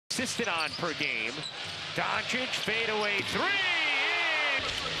Assisted on per game. Doncic, fadeaway three.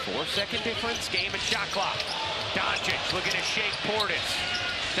 4-second difference, game and shot clock. Doncic looking to shake Portis.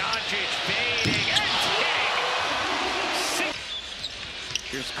 Doncic fading and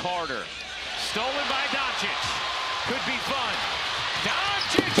here's Carter. Stolen by Doncic. Could be fun.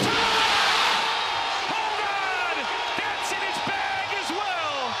 Doncic. Hold on! That's in his bag as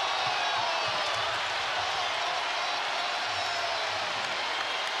well.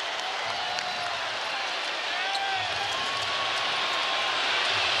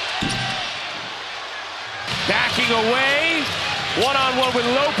 Backing away, one-on-one with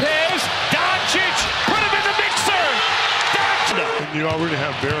Lopez. Doncic, put him in the mixer. Doncic. And you already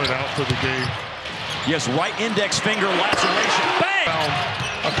have Barrett out for the game. Yes, right index finger laceration. Bang! Found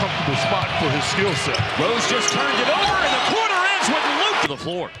a comfortable spot for his skill set. Rose just turned it over, and the quarter ends with Luka to the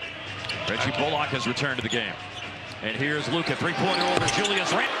floor. Reggie Bullock has returned to the game. And here's Luka, three-pointer over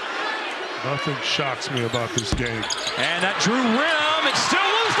Julius Randle. Nothing shocks me about this game. And that Drew rim, it's still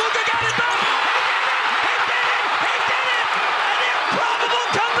loose. Luka got it back. He did it! He did it! And the improbable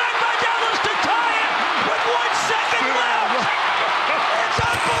comeback by Dallas to tie it with 1 second left. It's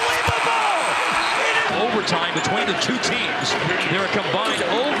unbelievable! Overtime between the two teams. They're a combined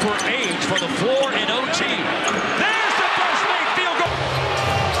 0 for 8 for the floor in OT. There's the first made field goal.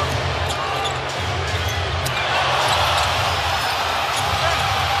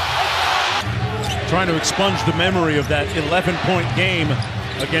 Trying to expunge the memory of that 11-point game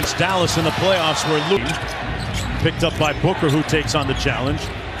against Dallas in the playoffs where Luka picked up by Booker, who takes on the challenge.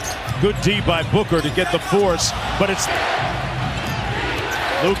 Good D by Booker to get the force, but it's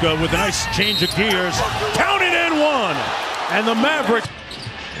Luka with a nice change of gears. Count it in one! And the Mavericks.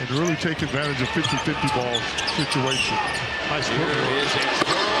 And really take advantage of 50-50 ball situation. Nice work.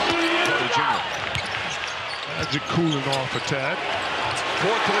 Magic cooling off a tad.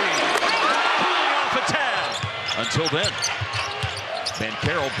 4-3. A tad. Until then, Van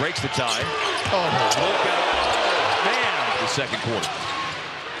Carroll breaks the tie. Oh, Luka, man, the second quarter.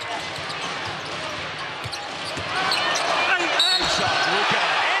 Shot, Luka,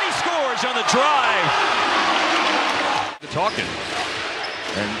 and he scores on the drive. Talking,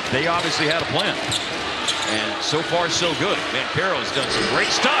 and they obviously had a plan. And so far, so good. Van Carroll's done some great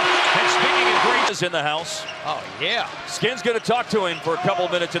stuff. And speaking of great, is in the house. Oh, yeah. Skin's going to talk to him for a couple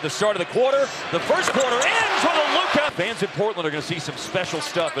minutes at the start of the quarter. The first quarter ends with a Luka. Fans in Portland are going to see some special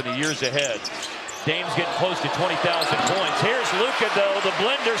stuff in the years ahead. Dame's getting close to 20,000 points. Here's Luka, though, the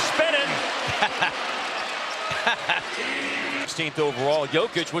blender spinning. 16th overall.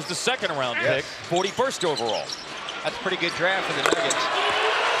 Jokic was the second-round pick, 41st overall. That's a pretty good draft for the Nuggets.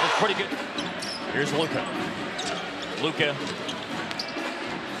 That's pretty good. Here's Luka. Luka.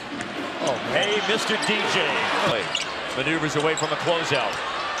 Oh, hey, Mr. DJ. Maneuvers away from a closeout.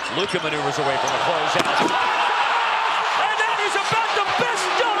 Luka maneuvers away from a closeout. And that is about the best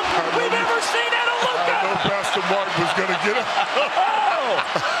dunk we've ever seen out of Luka. I know Pastor Martin was going to get up.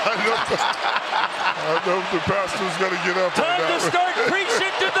 I know the pastor was going to get up. Time to start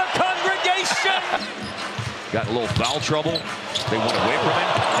preaching to the congregation. Got a little foul trouble. They went away from him.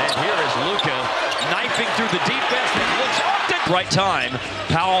 And here is Luka knifing through the defense. And looks up to right time.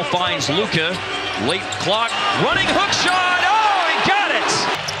 Powell finds Luka. Late clock. Running hook shot. Oh, he got it.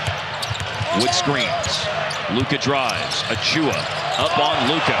 Wood screens. Luka drives. Achua up on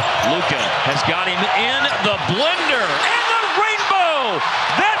Luka. Luka has got him in the blender. And the rainbow.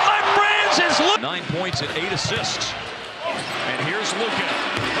 That, my friends, is Luka. 9 points and 8 assists. And here's Luka.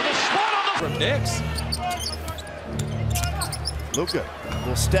 For the spot on the from Knicks. Luka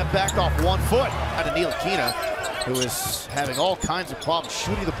will step back off 1 foot. Out of Ntilikina, who is having all kinds of problems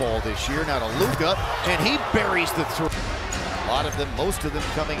shooting the ball this year. Now to Luka, and he buries the three. A lot of them, most of them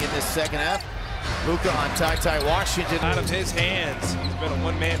coming in this second half. Luka on Ty Washington. Out of his hands. He's been a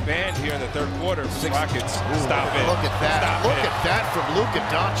one-man band here in the third quarter. Rockets, stop it. Look at that. Look at that from Luka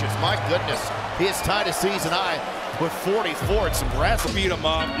Doncic. My goodness. He has tied a season high with 44 and some wrestling. Beat him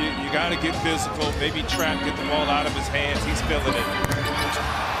up. You got to get physical. Maybe trap, get the ball out of his hands. He's feeling it.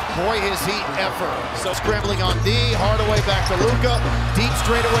 Boy, is he ever. So scrambling on D. Hardaway back to Luka. Deep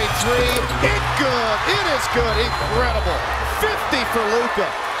straightaway three. It's good. It is good. Incredible. 50 for Luka.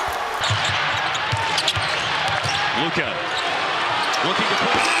 Luka looking to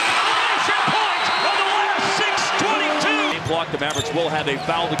put point on the last 6:22. Block. The Mavericks will have a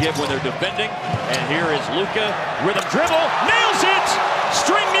foul to give when they're defending. And here is Luka. Rhythm dribble. Nails it.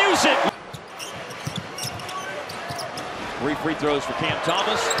 String music. 3 free throws for Cam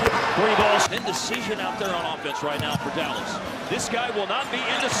Thomas. 3 balls. Indecision out there on offense right now for Dallas. This guy will not be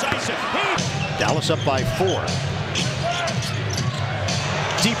indecisive. Dallas up by 4.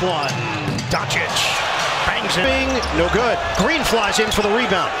 Deep one. Doncic bangs it. No good. Green flies in for the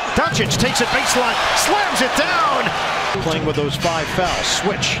rebound. Doncic takes it baseline, slams it down. Playing with those 5 fouls.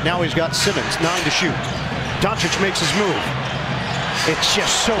 Switch. Now he's got Simmons, 9 to shoot. Doncic makes his move. It's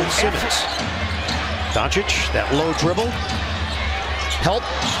just so Simmons. Doncic, that low dribble. Help.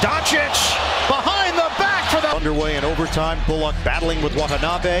 Doncic behind the back for the underway in overtime. Bullock battling with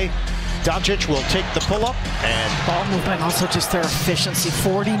Watanabe. Doncic will take the pull-up and ball movement, also just their efficiency,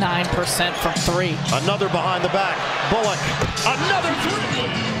 49% from 3. Another behind the back. Bullock, another 3.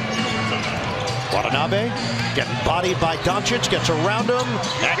 Watanabe getting bodied by Doncic, gets around him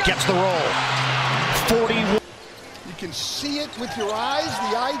and gets the roll. 41. You can see it with your eyes,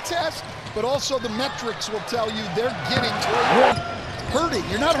 the eye test, but also the metrics will tell you they're getting hurting.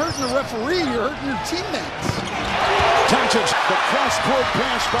 You're not hurting the referee, you're hurting your teammates. Doncic, the cross-court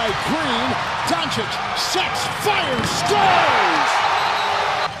pass by Green. Doncic sets, fires, scores!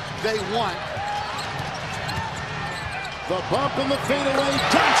 They want the bump and the fadeaway.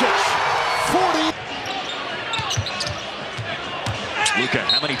 Doncic, 40. Luka,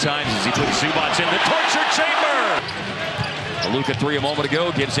 how many times has he put Zubats in the torture chamber? A Luka 3 a moment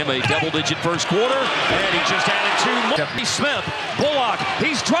ago gives him a double-digit first quarter, and he just added 2 more. Smith, Bullock,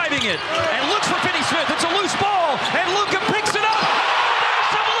 he's driving it, and looks for Finney Smith. It's a loose ball, and Luka picks it up. There's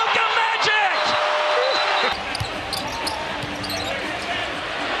some Luka magic!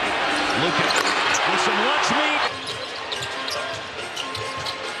 Luka with some lunch meat.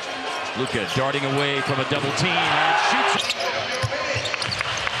 Luka darting away from a double team and shoots it.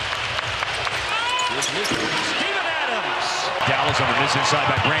 Steven Adams. Dallas on the missing side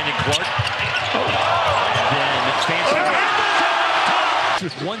by Brandon Clark. And then fancy.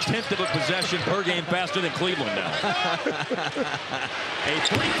 Just 1/10 of a possession per game faster than Cleveland now. A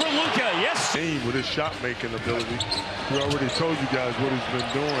 3 for Luka, yes. With his shot-making ability, we already told you guys what he's been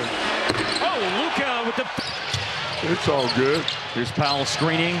doing. Oh, Luka with the... It's all good. Here's Powell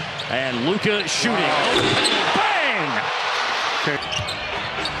screening, and Luka shooting. Bang! Okay.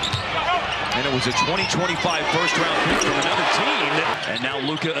 And it was a 2025 first-round pick from another team. And now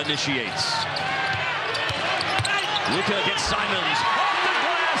Luka initiates. Luka gets Simons off the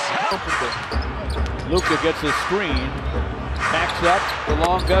glass. Luka gets a screen, backs up, the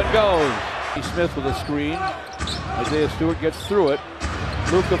long gun goes. Smith with a screen. Isaiah Stewart gets through it.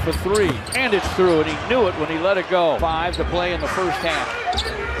 Luka for 3, and it's through, and he knew it when he let it go. 5 to play in the first half.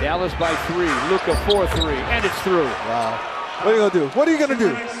 Dallas by 3. Luka 4-3, and it's through. Wow. What are you gonna do? What are you gonna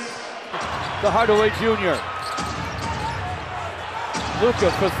do? The Hardaway Jr. Luka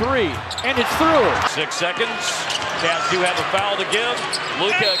for 3, and it's through. 6 seconds. Cavs do have a foul to give.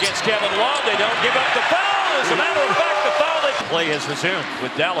 Luka against Kevin Love. They don't give up the foul. As a matter of fact, the foul play has resumed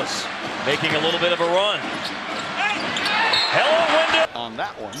with Dallas making a little bit of a run. Hello, window. On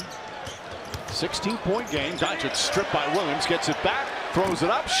that one, 16-point game. Doncic stripped by Williams, gets it back, throws it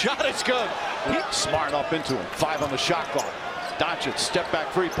up, shot is good. Smart up into him. 5 on the shot clock. Doncic step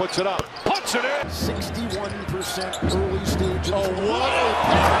back 3, puts it up, puts it in. 61% early stages. Oh, what a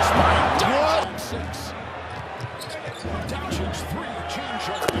pass by Doncic. Doncic's 3 change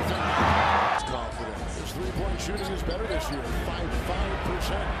up defense. Confident. His 3-point shooting is better this year.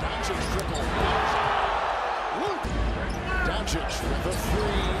 55%. Doncic triple. Doncic with the 3.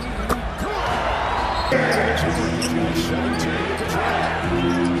 Good. 17 with the try.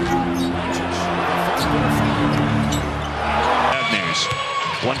 Bad news.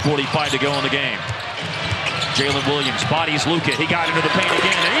 1:45 to go in the game. Jalen Williams bodies Luka. He got into the paint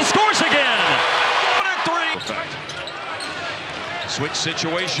again, and he scores again. 3. Switch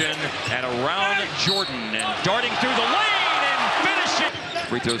situation and around Jordan and darting through the lane and finishing.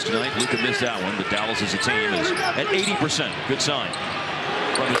 Free throws tonight. Luka missed that one, but Dallas as a team is at 80%. Good sign.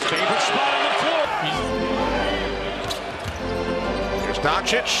 From his favorite spot on the floor. Here's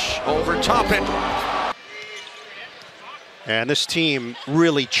Doncic over top it. And this team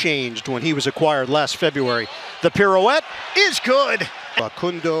really changed when he was acquired last February. The pirouette is good.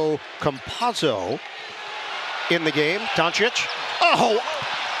 Facundo Campazzo in the game. Doncic. Oh,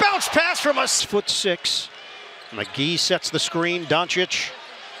 bounce pass from us. 6'6". McGee sets the screen. Doncic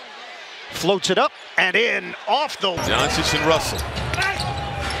floats it up and in off the. Doncic and Russell.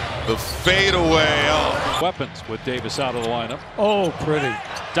 The fadeaway. Oh. Weapons with Davis out of the lineup. Oh, pretty.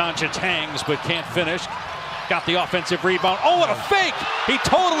 Doncic hangs but can't finish. Got the offensive rebound. Oh, what a fake! He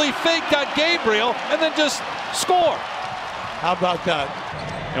totally faked on Gabriel and then just score. How about that?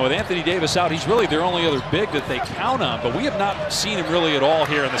 And with Anthony Davis out, he's really their only other big that they count on, but we have not seen him really at all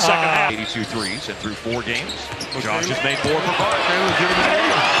here in the second half. 82 threes and through 4 games. Josh has made 4 for 5.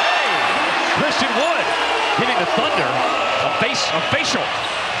 Christian Wood giving the Thunder a facial.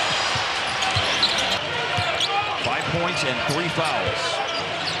 points and 3 fouls.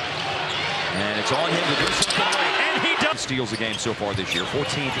 And it's on him to do something right. And he does. Steals a game so far this year,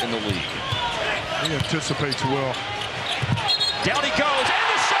 14th in the league. He anticipates well. Down he goes.